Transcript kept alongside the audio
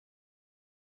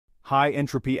High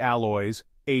Entropy Alloys,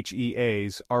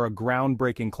 HEAs, are a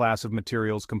groundbreaking class of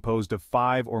materials composed of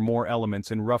 5 or more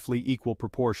elements in roughly equal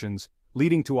proportions,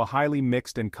 leading to a highly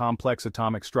mixed and complex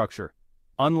atomic structure.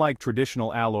 Unlike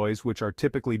traditional alloys, which are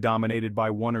typically dominated by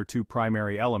one or two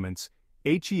primary elements,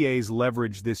 HEAs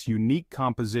leverage this unique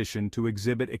composition to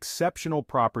exhibit exceptional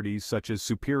properties such as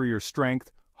superior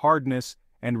strength, hardness,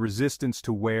 and resistance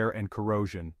to wear and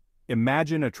corrosion.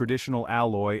 Imagine a traditional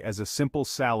alloy as a simple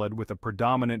salad with a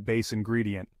predominant base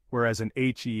ingredient, whereas an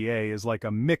HEA is like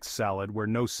a mixed salad where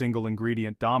no single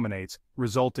ingredient dominates,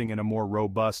 resulting in a more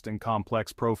robust and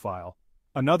complex profile.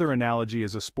 Another analogy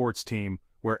is a sports team,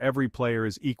 where every player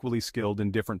is equally skilled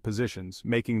in different positions,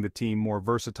 making the team more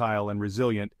versatile and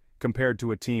resilient compared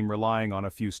to a team relying on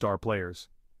a few star players.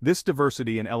 This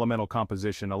diversity in elemental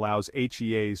composition allows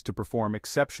HEAs to perform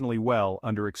exceptionally well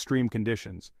under extreme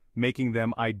conditions, making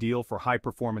them ideal for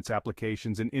high-performance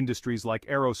applications in industries like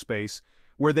aerospace,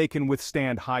 where they can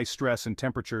withstand high stress and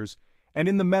temperatures, and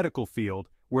in the medical field,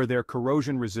 where their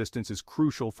corrosion resistance is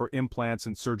crucial for implants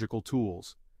and surgical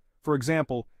tools. For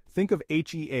example, think of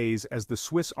HEAs as the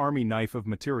Swiss Army knife of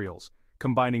materials,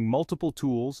 combining multiple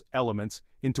tools, elements,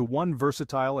 into one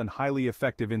versatile and highly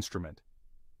effective instrument.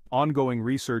 Ongoing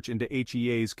research into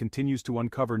HEAs continues to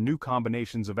uncover new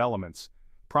combinations of elements,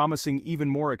 promising even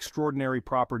more extraordinary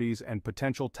properties and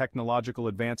potential technological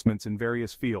advancements in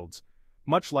various fields,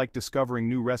 much like discovering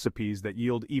new recipes that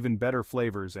yield even better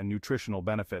flavors and nutritional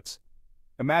benefits.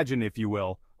 Imagine, if you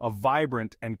will, a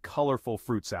vibrant and colorful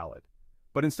fruit salad.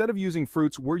 But instead of using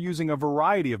fruits, we're using a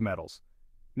variety of metals.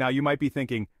 Now you might be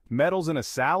thinking, metals in a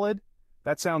salad?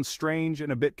 That sounds strange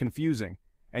and a bit confusing,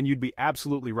 and you'd be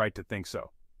absolutely right to think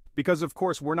so. Because of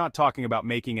course we're not talking about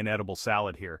making an edible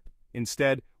salad here.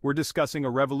 Instead, we're discussing a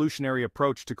revolutionary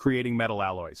approach to creating metal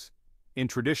alloys. In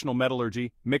traditional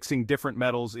metallurgy, mixing different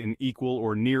metals in equal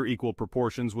or near equal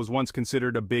proportions was once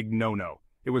considered a big no-no.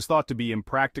 It was thought to be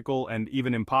impractical and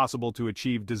even impossible to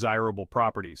achieve desirable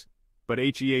properties. But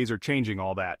HEAs are changing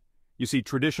all that. You see,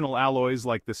 traditional alloys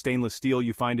like the stainless steel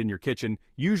you find in your kitchen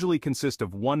usually consist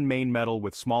of one main metal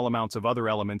with small amounts of other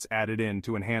elements added in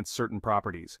to enhance certain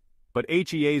properties. But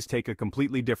HEAs take a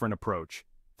completely different approach.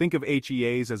 Think of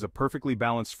HEAs as a perfectly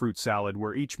balanced fruit salad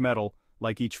where each metal,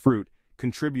 like each fruit,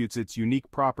 contributes its unique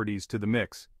properties to the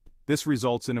mix. This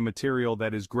results in a material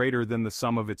that is greater than the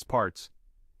sum of its parts.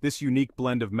 This unique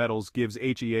blend of metals gives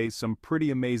HEAs some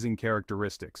pretty amazing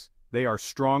characteristics. They are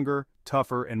stronger,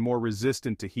 tougher, and more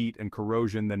resistant to heat and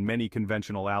corrosion than many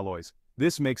conventional alloys.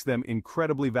 This makes them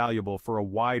incredibly valuable for a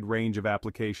wide range of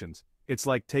applications. It's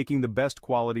like taking the best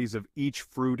qualities of each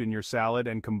fruit in your salad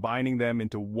and combining them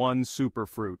into one super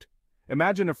fruit.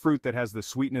 Imagine a fruit that has the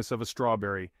sweetness of a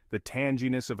strawberry, the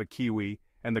tanginess of a kiwi,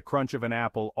 and the crunch of an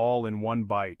apple all in one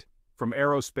bite. From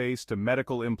aerospace to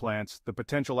medical implants, the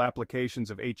potential applications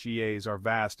of HEAs are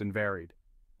vast and varied.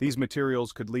 These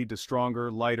materials could lead to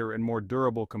stronger, lighter, and more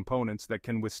durable components that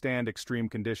can withstand extreme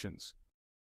conditions.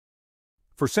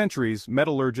 For centuries,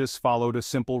 metallurgists followed a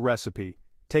simple recipe.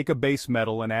 Take a base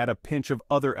metal and add a pinch of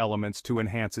other elements to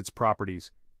enhance its properties.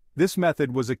 This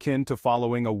method was akin to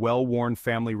following a well-worn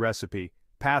family recipe,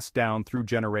 passed down through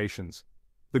generations.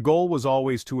 The goal was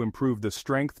always to improve the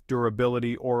strength,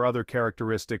 durability, or other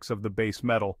characteristics of the base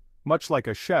metal, much like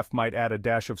a chef might add a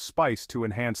dash of spice to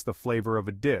enhance the flavor of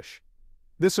a dish.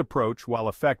 This approach, while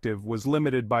effective, was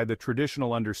limited by the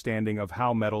traditional understanding of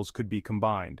how metals could be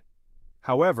combined.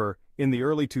 However, in the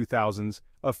early 2000s,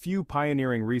 a few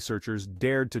pioneering researchers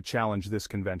dared to challenge this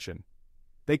convention.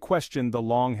 They questioned the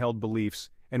long-held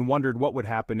beliefs and wondered what would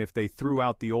happen if they threw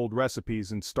out the old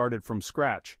recipes and started from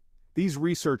scratch. These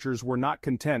researchers were not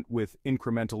content with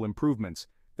incremental improvements.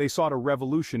 They sought a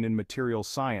revolution in materials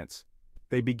science.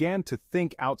 They began to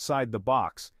think outside the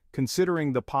box,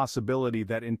 considering the possibility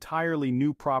that entirely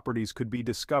new properties could be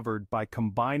discovered by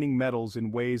combining metals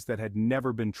in ways that had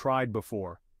never been tried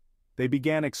before. They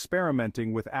began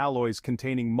experimenting with alloys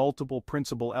containing multiple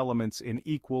principal elements in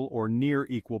equal or near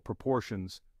equal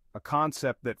proportions, a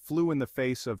concept that flew in the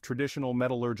face of traditional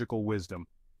metallurgical wisdom.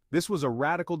 This was a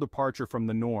radical departure from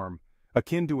the norm,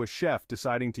 akin to a chef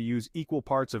deciding to use equal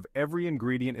parts of every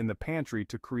ingredient in the pantry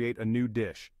to create a new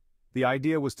dish. The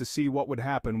idea was to see what would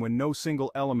happen when no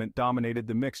single element dominated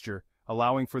the mixture,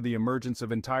 allowing for the emergence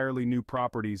of entirely new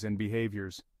properties and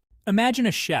behaviors. Imagine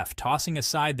a chef tossing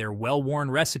aside their well-worn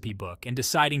recipe book and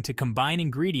deciding to combine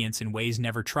ingredients in ways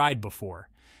never tried before.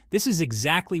 This is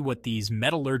exactly what these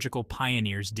metallurgical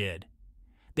pioneers did.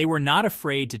 They were not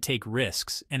afraid to take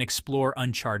risks and explore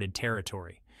uncharted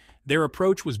territory. Their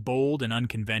approach was bold and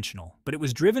unconventional, but it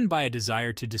was driven by a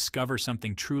desire to discover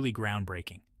something truly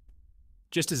groundbreaking.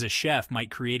 Just as a chef might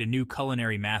create a new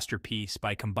culinary masterpiece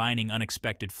by combining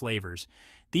unexpected flavors,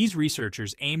 these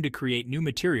researchers aim to create new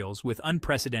materials with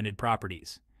unprecedented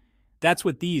properties. That's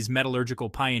what these metallurgical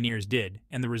pioneers did,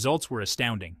 and the results were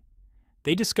astounding.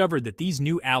 They discovered that these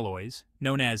new alloys,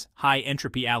 known as High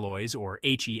Entropy Alloys or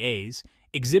HEAs,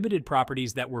 exhibited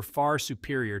properties that were far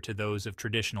superior to those of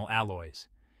traditional alloys.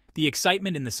 The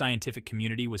excitement in the scientific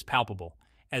community was palpable,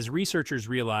 as researchers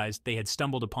realized they had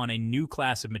stumbled upon a new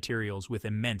class of materials with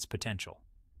immense potential.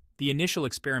 The initial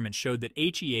experiments showed that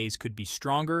HEAs could be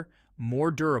stronger,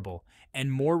 more durable,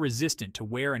 and more resistant to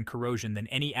wear and corrosion than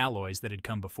any alloys that had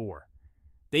come before.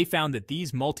 They found that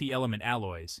these multi-element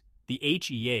alloys, the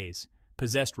HEAs,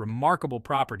 possessed remarkable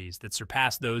properties that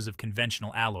surpassed those of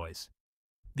conventional alloys.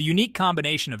 The unique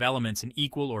combination of elements in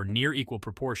equal or near-equal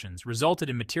proportions resulted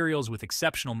in materials with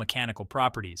exceptional mechanical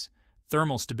properties,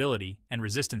 thermal stability, and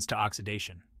resistance to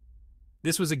oxidation.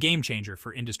 This was a game-changer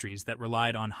for industries that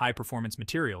relied on high-performance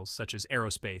materials such as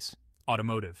aerospace,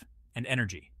 automotive, and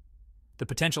energy. The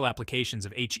potential applications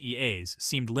of HEAs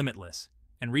seemed limitless,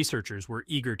 and researchers were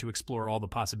eager to explore all the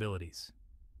possibilities.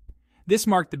 This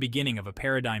marked the beginning of a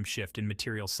paradigm shift in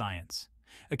material science,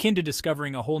 akin to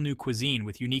discovering a whole new cuisine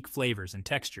with unique flavors and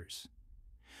textures.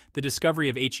 The discovery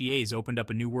of HEAs opened up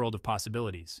a new world of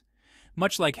possibilities,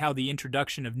 much like how the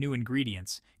introduction of new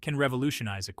ingredients can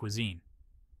revolutionize a cuisine.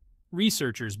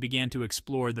 Researchers began to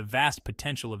explore the vast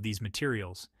potential of these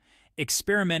materials,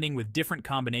 experimenting with different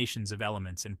combinations of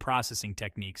elements and processing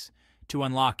techniques to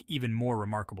unlock even more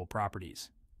remarkable properties.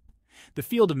 The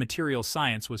field of materials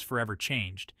science was forever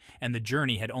changed, and the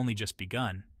journey had only just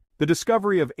begun. The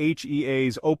discovery of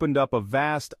HEAs opened up a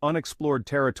vast, unexplored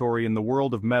territory in the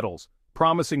world of metals,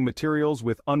 promising materials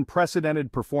with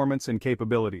unprecedented performance and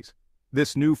capabilities.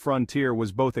 This new frontier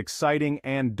was both exciting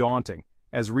and daunting,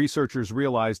 as researchers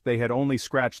realized they had only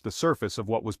scratched the surface of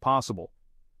what was possible.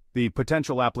 The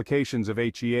potential applications of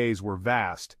HEAs were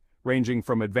vast, ranging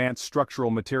from advanced structural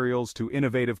materials to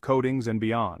innovative coatings and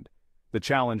beyond. The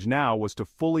challenge now was to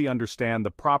fully understand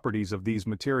the properties of these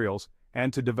materials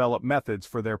and to develop methods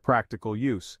for their practical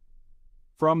use.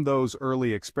 From those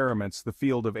early experiments, the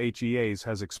field of HEAs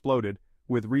has exploded,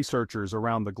 with researchers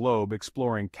around the globe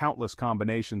exploring countless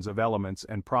combinations of elements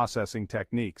and processing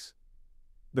techniques.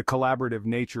 The collaborative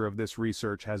nature of this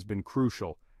research has been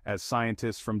crucial, as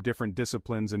scientists from different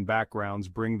disciplines and backgrounds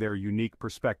bring their unique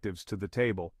perspectives to the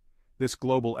table. This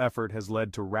global effort has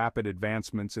led to rapid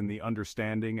advancements in the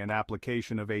understanding and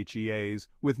application of HEAs,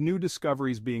 with new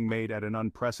discoveries being made at an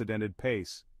unprecedented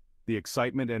pace. The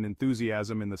excitement and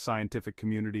enthusiasm in the scientific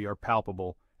community are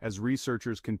palpable, as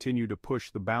researchers continue to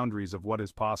push the boundaries of what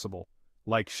is possible.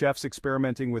 Like chefs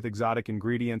experimenting with exotic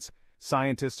ingredients,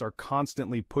 scientists are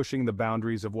constantly pushing the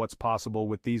boundaries of what's possible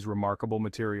with these remarkable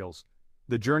materials.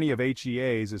 The journey of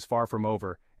HEAs is far from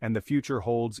over, and the future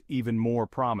holds even more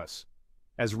promise.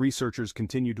 As researchers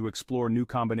continue to explore new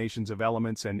combinations of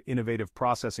elements and innovative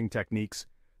processing techniques,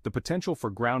 the potential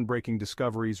for groundbreaking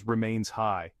discoveries remains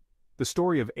high. The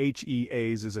story of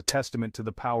HEAs is a testament to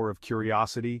the power of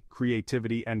curiosity,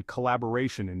 creativity, and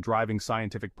collaboration in driving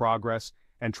scientific progress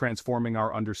and transforming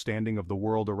our understanding of the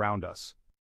world around us.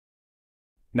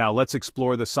 Now let's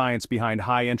explore the science behind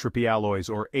high-entropy alloys,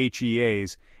 or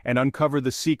HEAs, and uncover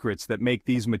the secrets that make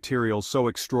these materials so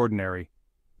extraordinary.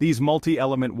 These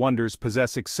multi-element wonders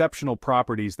possess exceptional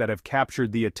properties that have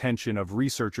captured the attention of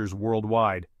researchers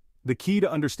worldwide. The key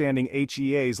to understanding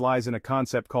HEAs lies in a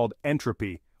concept called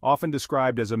entropy, often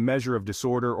described as a measure of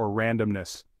disorder or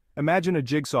randomness. Imagine a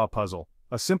jigsaw puzzle.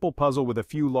 A simple puzzle with a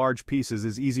few large pieces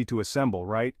is easy to assemble,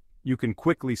 right? You can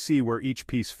quickly see where each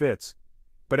piece fits.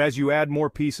 But as you add more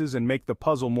pieces and make the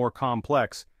puzzle more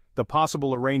complex, the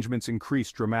possible arrangements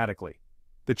increase dramatically.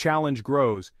 The challenge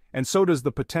grows, and so does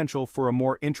the potential for a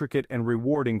more intricate and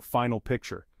rewarding final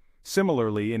picture.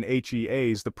 Similarly, in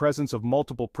HEAs, the presence of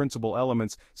multiple principal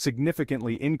elements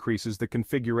significantly increases the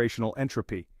configurational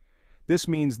entropy. This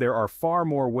means there are far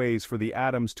more ways for the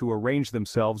atoms to arrange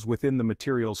themselves within the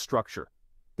material's structure.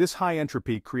 This high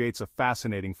entropy creates a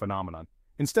fascinating phenomenon.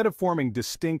 Instead of forming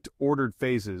distinct, ordered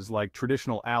phases like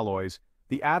traditional alloys,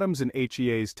 the atoms in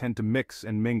HEAs tend to mix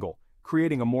and mingle,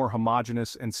 creating a more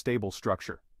homogeneous and stable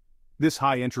structure. This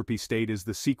high entropy state is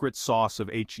the secret sauce of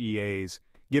HEAs,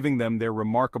 giving them their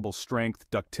remarkable strength,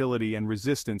 ductility, and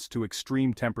resistance to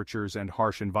extreme temperatures and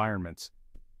harsh environments.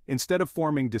 Instead of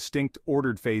forming distinct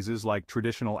ordered phases like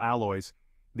traditional alloys,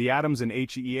 the atoms in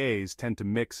HEAs tend to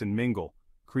mix and mingle,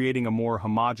 creating a more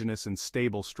homogeneous and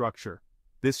stable structure.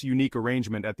 This unique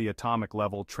arrangement at the atomic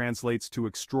level translates to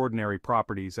extraordinary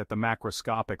properties at the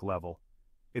macroscopic level.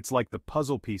 It's like the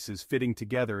puzzle pieces fitting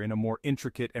together in a more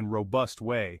intricate and robust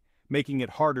way, making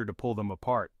it harder to pull them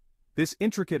apart. This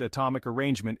intricate atomic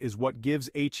arrangement is what gives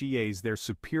HEAs their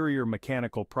superior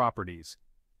mechanical properties.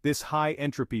 This high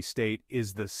entropy state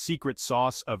is the secret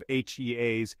sauce of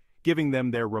HEAs, giving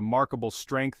them their remarkable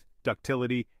strength,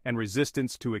 ductility, and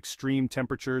resistance to extreme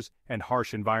temperatures and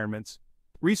harsh environments.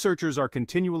 Researchers are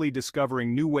continually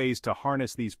discovering new ways to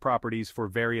harness these properties for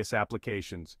various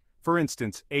applications. For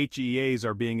instance, HEAs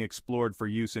are being explored for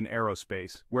use in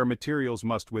aerospace, where materials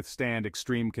must withstand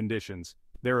extreme conditions.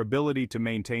 Their ability to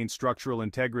maintain structural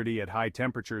integrity at high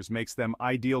temperatures makes them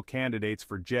ideal candidates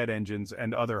for jet engines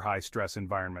and other high-stress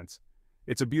environments.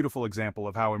 It's a beautiful example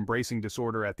of how embracing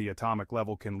disorder at the atomic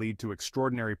level can lead to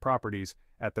extraordinary properties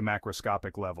at the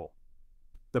macroscopic level.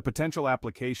 The potential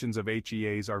applications of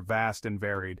HEAs are vast and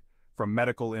varied, from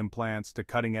medical implants to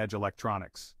cutting-edge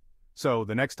electronics. So,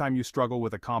 the next time you struggle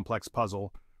with a complex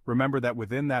puzzle, remember that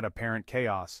within that apparent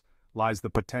chaos lies the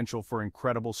potential for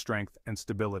incredible strength and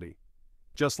stability.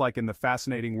 Just like in the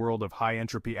fascinating world of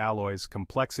high-entropy alloys,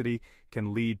 complexity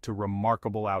can lead to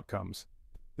remarkable outcomes.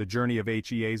 The journey of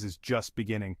HEAs is just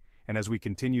beginning, and as we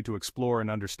continue to explore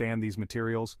and understand these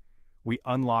materials, we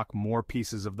unlock more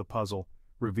pieces of the puzzle,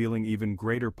 revealing even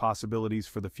greater possibilities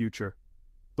for the future.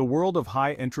 The world of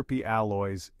high-entropy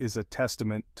alloys is a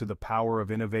testament to the power of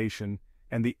innovation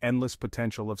and the endless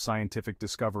potential of scientific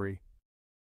discovery.